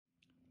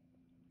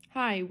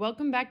Hi,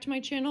 welcome back to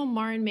my channel,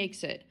 Maren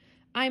Makes It.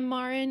 I'm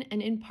Maren,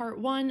 and in part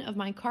 1 of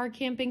my car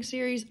camping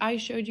series, I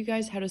showed you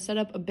guys how to set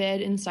up a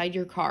bed inside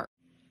your car.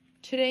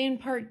 Today in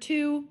part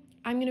 2,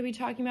 I'm going to be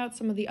talking about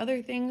some of the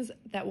other things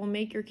that will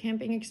make your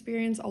camping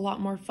experience a lot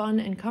more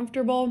fun and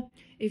comfortable.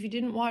 If you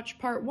didn't watch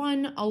part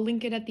 1, I'll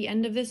link it at the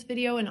end of this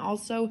video and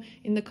also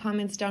in the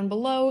comments down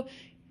below,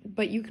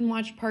 but you can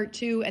watch part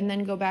 2 and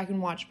then go back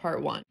and watch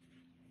part 1.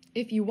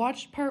 If you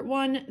watched part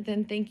 1,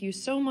 then thank you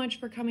so much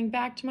for coming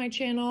back to my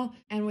channel,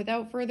 and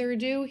without further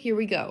ado, here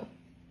we go.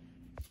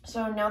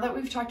 So now that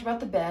we've talked about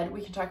the bed,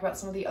 we can talk about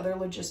some of the other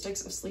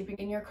logistics of sleeping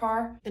in your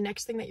car. The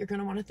next thing that you're going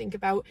to want to think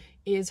about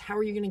is how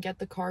are you going to get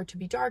the car to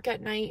be dark at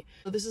night.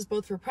 So this is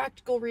both for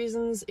practical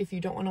reasons, if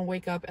you don't want to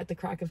wake up at the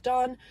crack of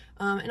dawn,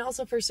 and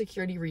also for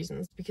security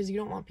reasons, because you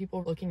don't want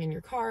people looking in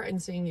your car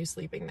and seeing you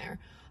sleeping there.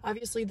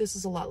 Obviously, this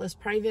is a lot less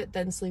private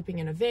than sleeping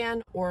in a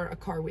van or a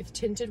car with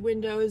tinted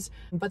windows,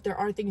 but there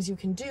are things you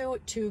can do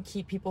to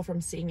keep people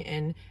from seeing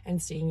in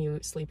and seeing you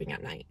sleeping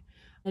at night.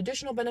 An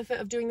additional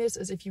benefit of doing this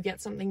is if you get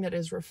something that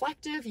is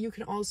reflective, you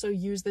can also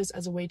use this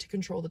as a way to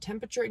control the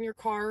temperature in your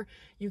car.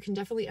 You can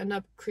definitely end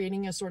up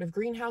creating a sort of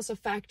greenhouse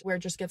effect where it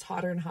just gets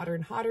hotter and hotter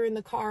and hotter in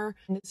the car.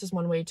 And this is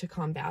one way to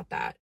combat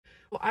that.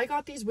 Well, I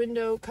got these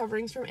window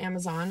coverings from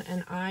Amazon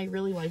and I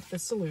really like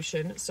this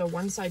solution. So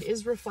one side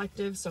is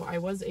reflective, so I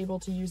was able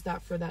to use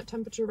that for that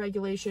temperature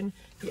regulation.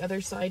 The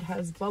other side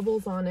has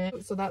bubbles on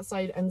it, so that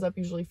side ends up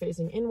usually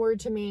facing inward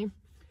to me.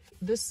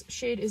 This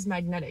shade is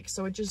magnetic,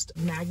 so it just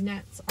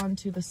magnets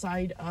onto the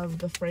side of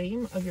the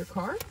frame of your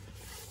car,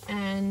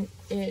 and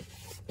it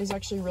is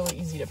actually really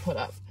easy to put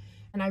up.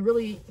 And I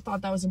really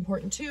thought that was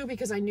important too,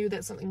 because I knew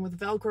that something with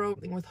Velcro,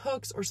 something with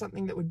hooks, or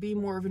something that would be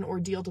more of an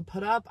ordeal to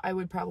put up, I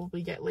would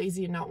probably get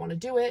lazy and not want to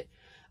do it.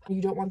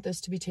 You don't want this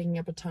to be taking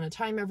up a ton of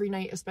time every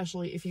night,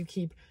 especially if you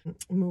keep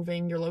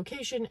moving your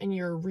location and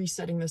you're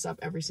resetting this up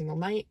every single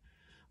night.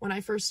 When I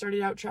first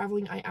started out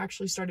traveling, I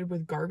actually started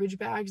with garbage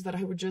bags that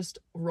I would just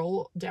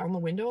roll down the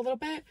window a little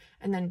bit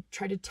and then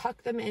try to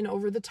tuck them in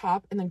over the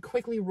top and then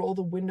quickly roll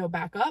the window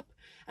back up.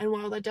 And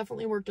while that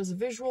definitely worked as a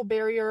visual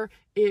barrier,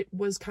 it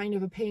was kind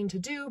of a pain to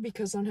do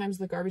because sometimes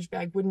the garbage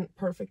bag wouldn't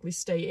perfectly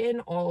stay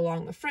in all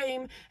along the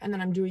frame, and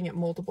then I'm doing it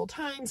multiple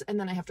times and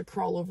then I have to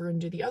crawl over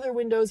and do the other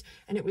windows,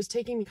 and it was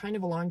taking me kind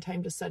of a long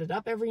time to set it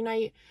up every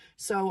night.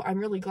 So I'm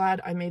really glad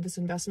I made this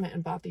investment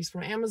and bought these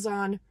from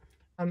Amazon.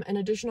 An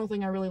additional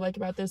thing I really like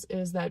about this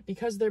is that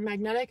because they're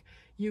magnetic,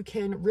 you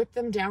can rip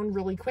them down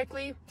really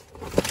quickly.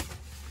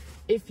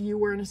 If you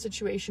were in a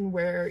situation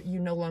where you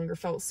no longer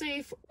felt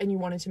safe and you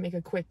wanted to make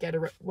a quick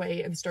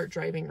getaway and start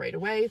driving right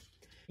away.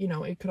 You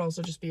know, it could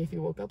also just be if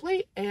you woke up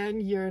late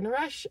and you're in a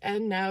rush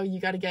and now you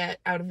got to get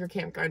out of your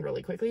campground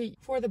really quickly.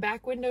 For the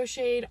back window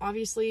shade,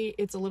 obviously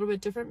it's a little bit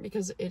different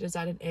because it is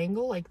at an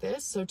angle like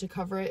this, so to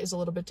cover it is a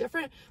little bit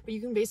different, but you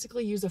can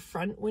basically use a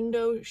front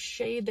window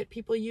shade that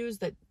people use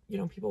that, you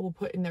know, people will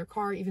put in their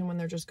car even when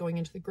they're just going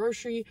into the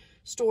grocery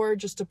store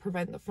just to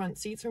prevent the front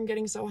seats from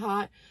getting so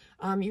hot.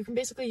 You can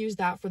basically use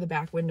that for the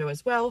back window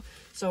as well.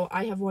 So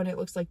I have one, it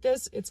looks like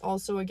this. It's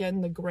also,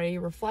 again, the gray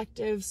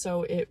reflective,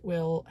 so it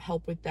will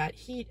help with that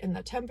heat and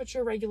the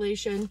temperature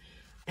regulation,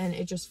 and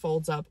it just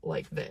folds up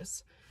like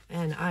this.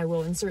 And I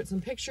will insert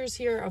some pictures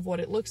here of what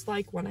it looks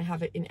like when I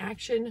have it in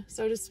action,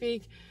 so to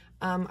speak.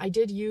 I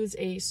did use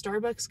a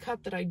Starbucks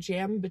cup that I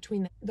jammed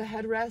between the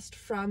headrest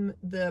from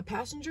the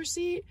passenger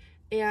seat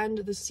and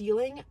the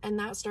ceiling, and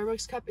that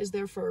Starbucks cup is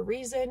there for a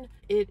reason.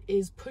 It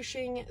is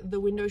pushing the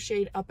window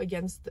shade up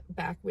against the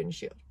back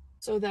windshield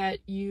so that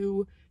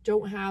you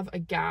don't have a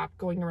gap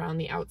going around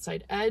the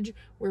outside edge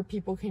where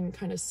people can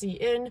kind of see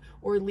in,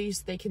 or at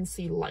least they can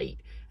see light.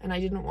 And I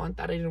didn't want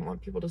that. I didn't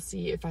want people to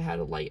see if I had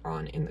a light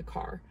on in the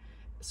car.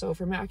 So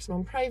for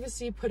maximum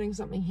privacy, putting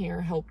something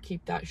here helped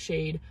keep that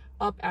shade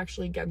up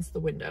actually against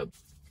the window.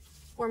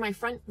 For my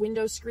front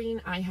window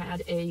screen, I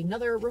had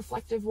another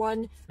reflective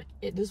one.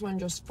 This one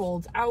just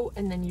folds out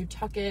and then you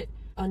tuck it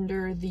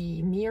under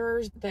the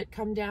mirrors that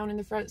come down in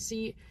the front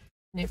seat,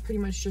 and it pretty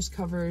much just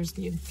covers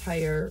the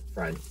entire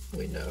front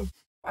window.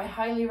 I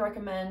highly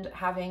recommend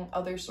having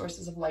other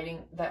sources of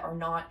lighting that are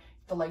not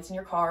the lights in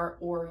your car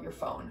or your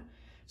phone.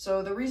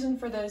 So the reason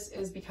for this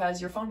is because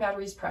your phone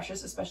battery is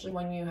precious, especially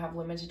when you have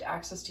limited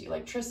access to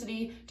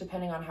electricity,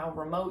 depending on how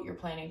remote you're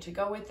planning to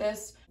go with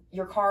this.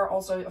 Your car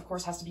also, of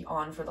course, has to be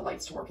on for the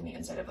lights to work in the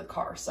inside of the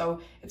car.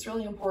 So it's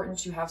really important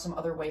to have some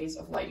other ways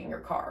of lighting your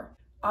car.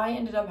 I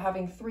ended up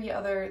having 3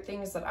 other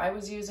things that I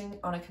was using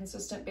on a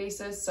consistent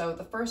basis. So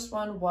the first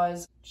one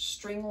was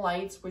string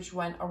lights, which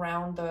went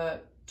around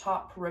the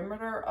top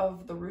perimeter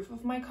of the roof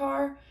of my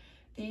car.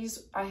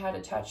 These I had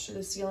attached to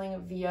the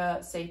ceiling via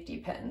safety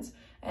pins.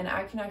 And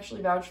I can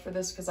actually vouch for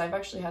this because I've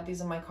actually had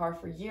these in my car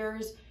for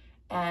years,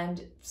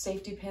 and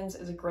safety pins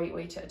is a great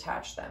way to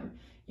attach them.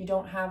 You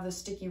don't have the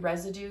sticky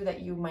residue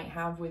that you might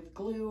have with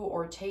glue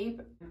or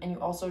tape, and you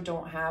also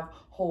don't have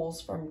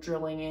holes from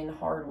drilling in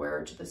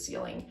hardware to the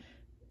ceiling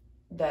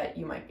that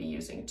you might be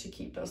using to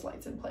keep those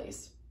lights in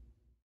place.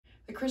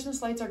 The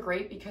Christmas lights are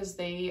great because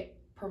they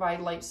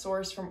provide light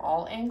source from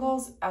all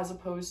angles as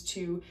opposed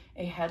to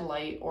a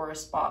headlight or a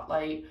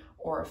spotlight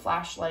or a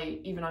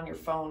flashlight, even on your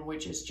phone,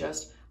 which is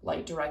just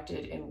light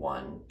directed in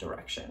one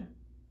direction.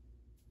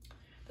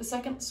 The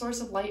second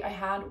source of light I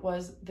had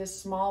was this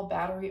small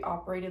battery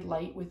operated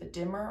light with a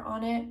dimmer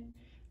on it.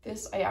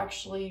 This I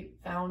actually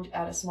found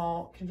at a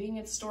small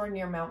convenience store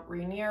near Mount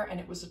Rainier, and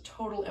it was a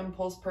total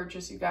impulse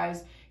purchase, you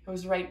guys. It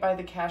was right by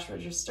the cash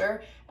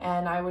register,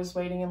 and I was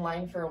waiting in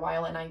line for a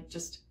while, and I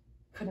just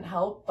couldn't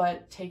help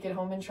but take it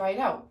home and try it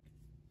out.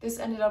 This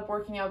ended up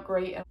working out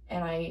great,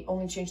 and I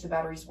only changed the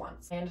batteries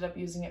once. I ended up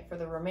using it for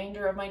the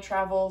remainder of my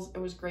travels. It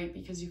was great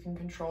because you can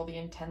control the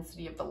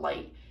intensity of the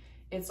light.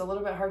 It's a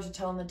little bit hard to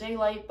tell in the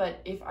daylight,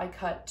 but if I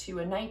cut to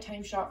a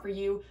nighttime shot for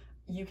you,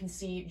 you can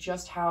see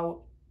just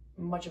how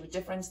much of a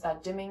difference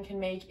that dimming can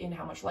make in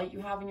how much light you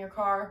have in your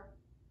car.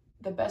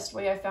 The best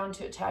way I found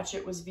to attach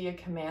it was via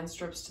command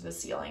strips to the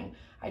ceiling.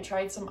 I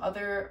tried some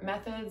other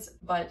methods,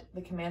 but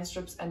the command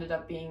strips ended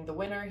up being the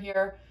winner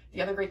here.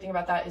 The other great thing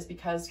about that is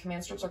because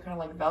command strips are kind of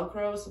like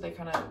Velcro, so they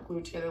kind of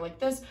glue together like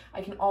this,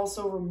 I can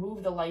also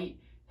remove the light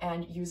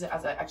and use it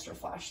as an extra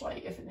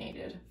flashlight if it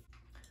needed.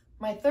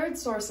 My third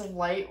source of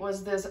light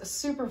was this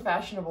super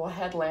fashionable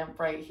headlamp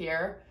right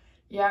here.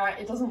 Yeah,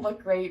 it doesn't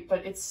look great,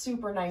 but it's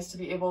super nice to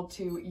be able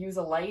to use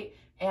a light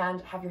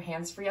and have your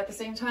hands free at the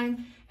same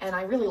time. And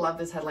I really love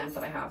this headlamp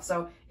that I have.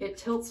 So it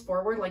tilts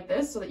forward like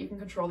this so that you can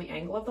control the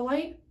angle of the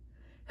light.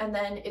 And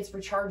then it's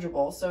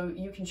rechargeable. So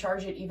you can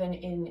charge it even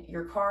in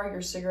your car,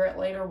 your cigarette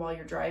lighter while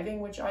you're driving,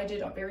 which I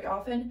did very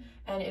often.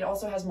 And it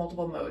also has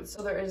multiple modes.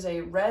 So there is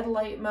a red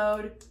light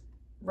mode,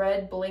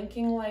 red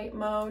blinking light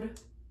mode,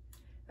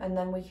 and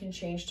then we can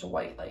change to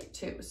white light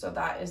too. So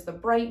that is the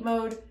bright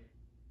mode,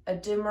 a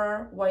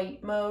dimmer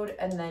white mode,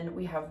 and then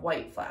we have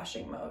white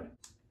flashing mode.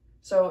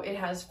 So it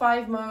has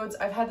 5 modes.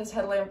 I've had this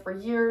headlamp for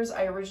years.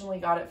 I originally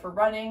got it for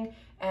running,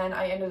 and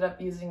I ended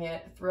up using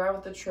it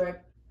throughout the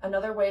trip.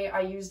 Another way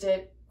I used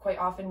it quite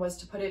often was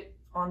to put it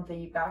on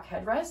the back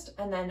headrest,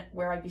 and then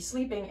where I'd be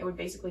sleeping, it would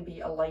basically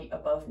be a light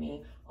above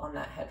me on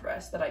that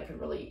headrest that I could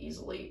really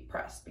easily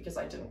press because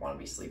I didn't want to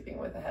be sleeping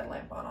with a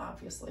headlamp on,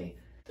 obviously.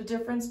 The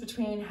difference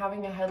between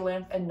having a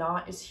headlamp and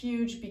not is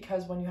huge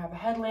because when you have a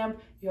headlamp,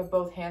 you have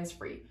both hands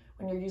free.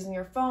 When you're using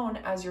your phone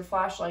as your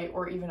flashlight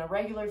or even a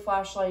regular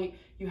flashlight,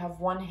 you have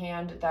one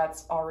hand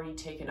that's already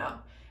taken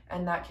up,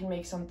 and that can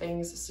make some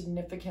things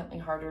significantly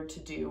harder to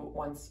do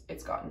once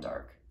it's gotten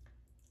dark.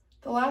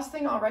 The last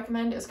thing I'll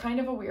recommend is kind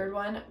of a weird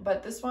one,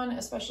 but this one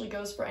especially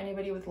goes for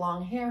anybody with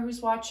long hair who's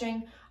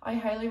watching. I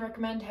highly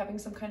recommend having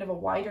some kind of a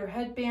wider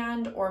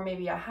headband or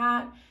maybe a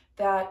hat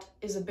that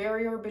is a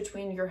barrier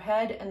between your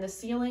head and the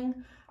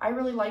ceiling. I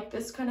really like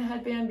this kind of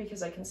headband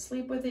because I can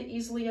sleep with it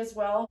easily as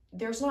well.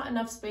 There's not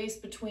enough space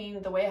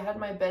between the way I had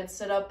my bed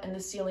set up and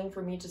the ceiling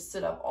for me to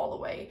sit up all the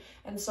way.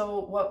 And so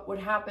what would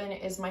happen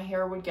is my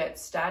hair would get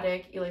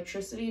static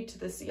electricity to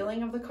the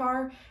ceiling of the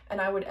car, and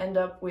I would end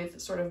up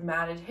with sort of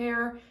matted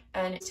hair,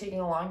 and it's taking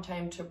a long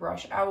time to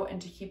brush out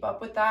and to keep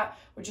up with that,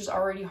 which is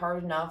already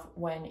hard enough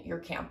when you're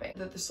camping.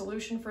 The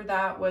solution for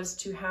that was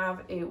to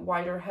have a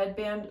wider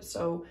headband.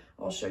 So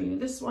I'll show you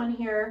this one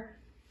here.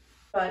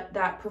 But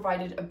that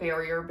provided a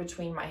barrier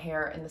between my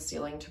hair and the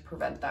ceiling to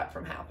prevent that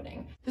from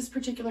happening. This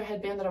particular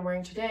headband that I'm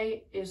wearing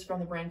today is from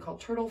the brand called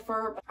Turtle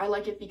Fur. I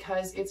like it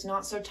because it's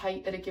not so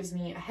tight that it gives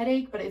me a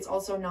headache, but it's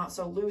also not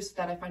so loose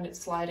that I find it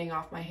sliding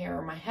off my hair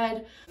or my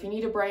head. If you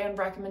need a brand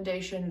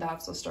recommendation,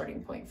 that's a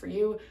starting point for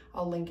you.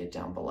 I'll link it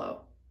down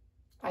below.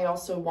 I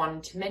also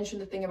wanted to mention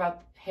the thing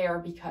about hair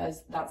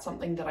because that's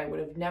something that I would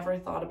have never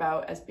thought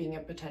about as being a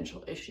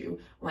potential issue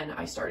when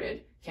I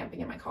started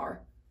camping in my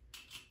car.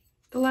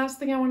 The last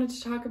thing I wanted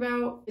to talk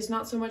about is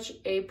not so much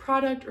a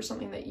product or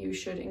something that you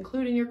should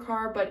include in your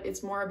car, but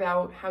it's more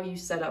about how you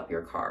set up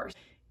your car.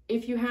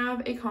 If you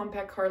have a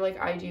compact car like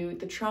I do,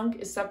 the trunk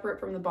is separate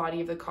from the body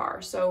of the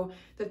car. So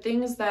the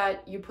things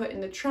that you put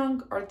in the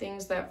trunk are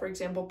things that, for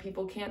example,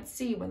 people can't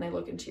see when they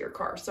look into your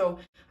car. So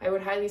I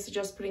would highly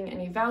suggest putting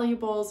any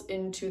valuables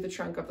into the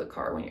trunk of the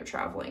car when you're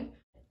traveling.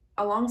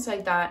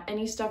 Alongside that,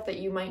 any stuff that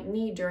you might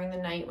need during the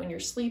night when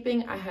you're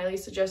sleeping, I highly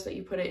suggest that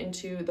you put it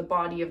into the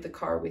body of the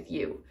car with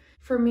you.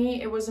 For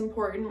me, it was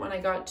important when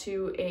I got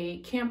to a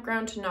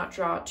campground to not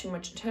draw too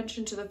much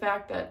attention to the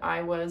fact that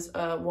I was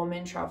a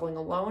woman traveling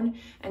alone.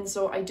 And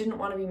so I didn't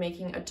want to be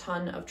making a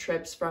ton of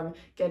trips from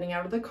getting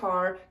out of the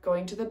car,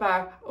 going to the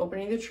back,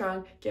 opening the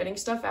trunk, getting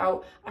stuff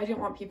out. I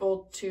didn't want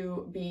people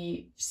to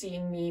be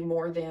seeing me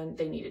more than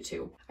they needed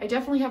to. I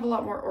definitely have a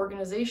lot more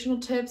organizational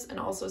tips and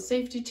also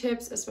safety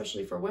tips,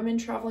 especially for women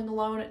traveling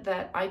alone,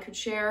 that I could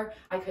share.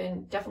 I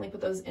can definitely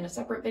put those in a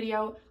separate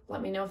video.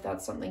 Let me know if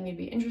that's something you'd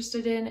be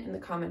interested in the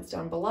comments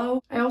down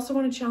below. I also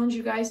want to challenge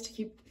you guys to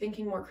keep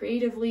thinking more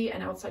creatively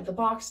and outside the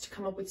box to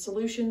come up with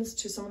solutions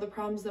to some of the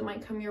problems that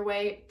might come your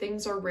way.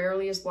 Things are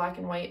rarely as black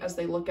and white as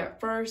they look at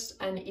first,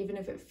 and even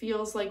if it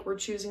feels like we're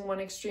choosing one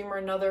extreme or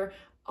another,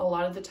 a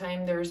lot of the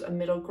time there's a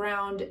middle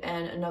ground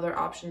and another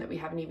option that we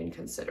haven't even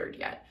considered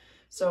yet.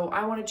 So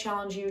I want to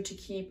challenge you to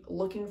keep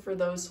looking for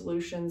those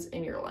solutions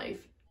in your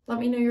life. Let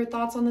me know your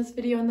thoughts on this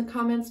video in the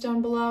comments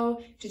down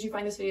below. Did you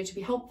find this video to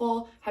be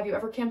helpful? Have you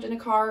ever camped in a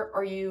car?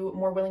 Are you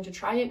more willing to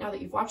try it now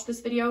that you've watched this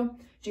video?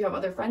 Do you have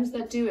other friends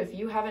that do if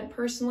you haven't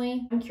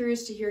personally? I'm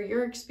curious to hear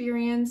your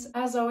experience.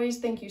 As always,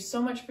 thank you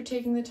so much for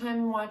taking the time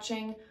and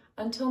watching.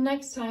 Until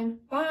next time,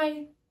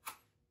 bye!